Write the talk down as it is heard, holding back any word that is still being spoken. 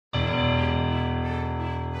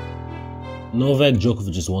Novak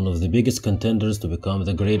Djokovic is one of the biggest contenders to become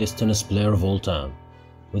the greatest tennis player of all time.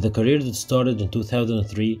 With a career that started in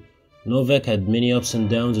 2003, Novak had many ups and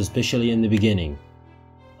downs, especially in the beginning.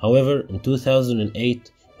 However, in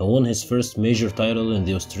 2008, he won his first major title in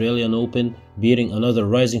the Australian Open, beating another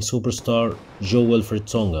rising superstar, Jo-Wilfried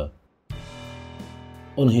Tsonga.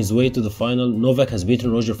 On his way to the final, Novak has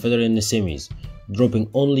beaten Roger Federer in the semis, dropping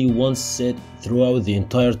only one set throughout the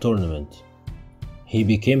entire tournament. He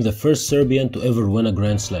became the first Serbian to ever win a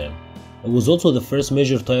Grand Slam. It was also the first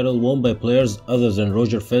major title won by players other than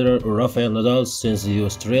Roger Federer or Rafael Nadal since the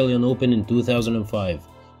Australian Open in 2005.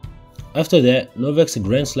 After that, Novak's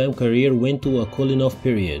Grand Slam career went to a cooling off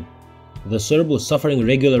period. The Serb was suffering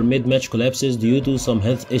regular mid-match collapses due to some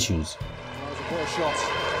health issues. Poor shot.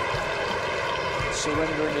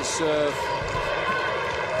 Surrendering his serve.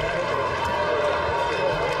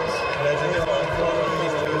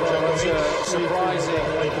 Surprising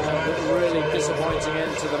but really disappointing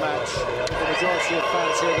end to the match. The majority of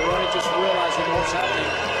fans here, they're only just realising what's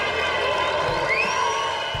happening.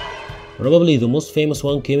 Probably the most famous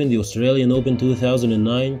one came in the Australian Open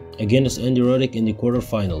 2009 against Andy Roddick in the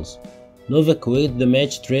quarterfinals. Novak quit the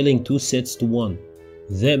match trailing 2-1.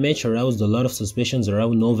 That match aroused a lot of suspicions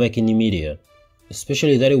around Novak in the media,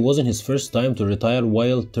 especially that it wasn't his first time to retire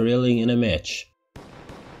while trailing in a match.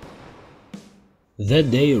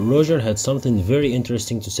 That day, Roger had something very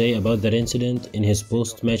interesting to say about that incident in his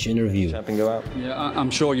post-match interview. Yeah,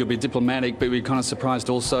 I'm sure you'll be diplomatic, but we're kind of surprised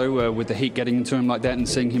also with the heat getting into him like that and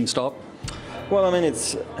seeing him stop. Well, I mean,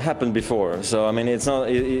 it's happened before, so I mean, it's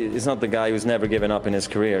not the guy who's never given up in his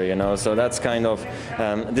career, you know. So that's kind of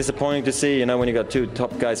disappointing to see, you know, when you got two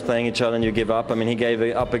top guys playing each other and you give up. I mean, he gave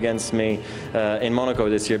it up against me in Monaco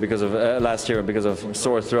this year because of last year because of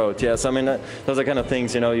sore throat. Yeah, so I mean, those are kind of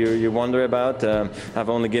things, you know, you wonder about. I've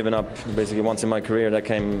only given up basically once in my career. That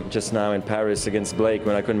came just now in Paris against Blake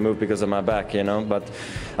when I couldn't move because of my back, you know. But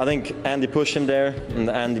I think Andy pushed him there, and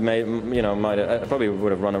Andy probably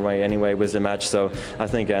would have run away anyway with the match. So I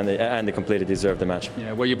think Andy completely deserved the match.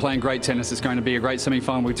 Yeah, well, you're playing great tennis. It's going to be a great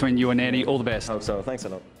semi-final between you and Andy. All the best. Hope so. Thanks a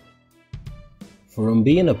lot. From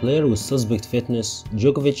being a player with suspect fitness,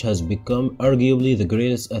 Djokovic has become arguably the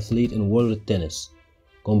greatest athlete in world tennis,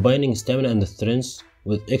 combining stamina and strength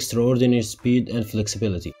with extraordinary speed and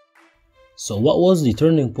flexibility. So what was the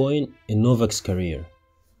turning point in Novak's career?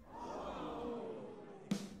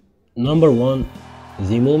 Number 1.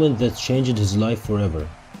 The moment that changed his life forever.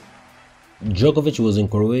 Djokovic was in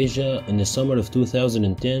Croatia in the summer of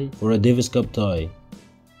 2010 for a Davis Cup tie.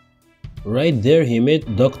 Right there he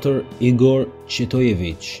met Dr. Igor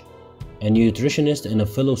Chitojevic, a nutritionist and a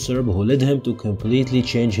fellow Serb who led him to completely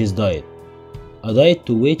change his diet, a diet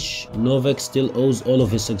to which Novak still owes all of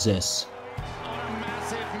his success.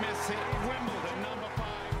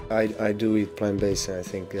 I do eat plant-based, and I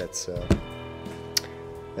think that's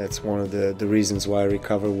one of the reasons why I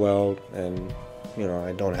recover well, and you know,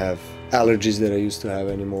 I don't have allergies that I used to have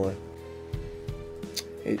anymore.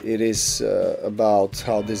 It is about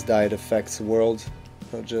how this diet affects the world,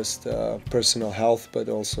 not just personal health, but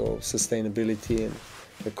also sustainability and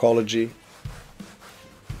ecology,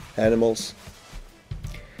 animals.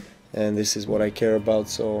 And this is what I care about,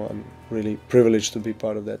 so I'm really privileged to be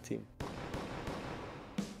part of that team.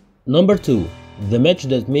 Number 2. The match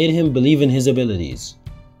that made him believe in his abilities.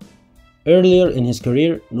 Earlier in his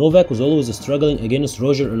career, Novak was always struggling against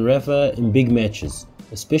Roger and Rafa in big matches,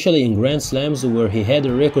 especially in Grand Slams where he had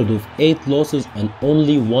a record of 8 losses and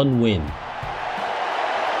only 1 win.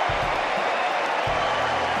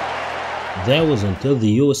 That was until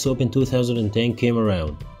the US Open 2010 came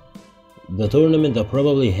around, the tournament that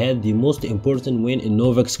probably had the most important win in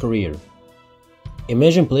Novak's career.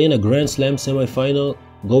 Imagine playing a Grand Slam semi-final,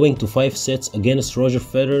 going to 5 sets against Roger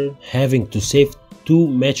Federer, having to save 2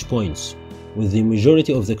 match points, with the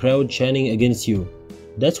majority of the crowd chanting against you.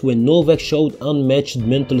 That's when Novak showed unmatched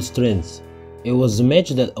mental strength. It was a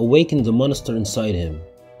match that awakened the monster inside him,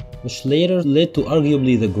 which later led to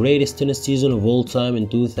arguably the greatest tennis season of all time in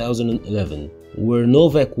 2011, where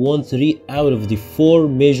Novak won 3 out of the 4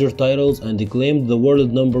 major titles and claimed the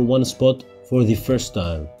world #1 spot for the first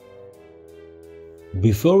time.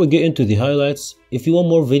 Before we get into the highlights, if you want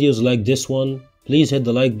more videos like this one, please hit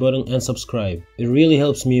the like button and subscribe. It really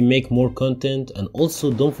helps me make more content, and also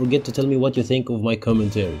don't forget to tell me what you think of my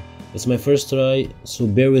commentary. It's my first try, so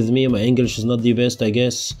bear with me, my English is not the best I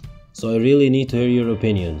guess, so I really need to hear your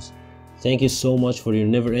opinions. Thank you so much for your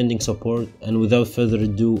never-ending support, and without further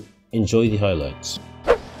ado, enjoy the highlights.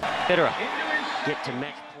 Federer get to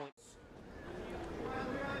match point.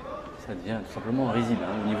 Ça devient tout simplement risible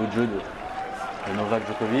au niveau de jeu de Novak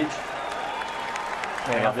Djokovic.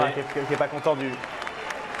 Mais Rafael qui n'est pas content du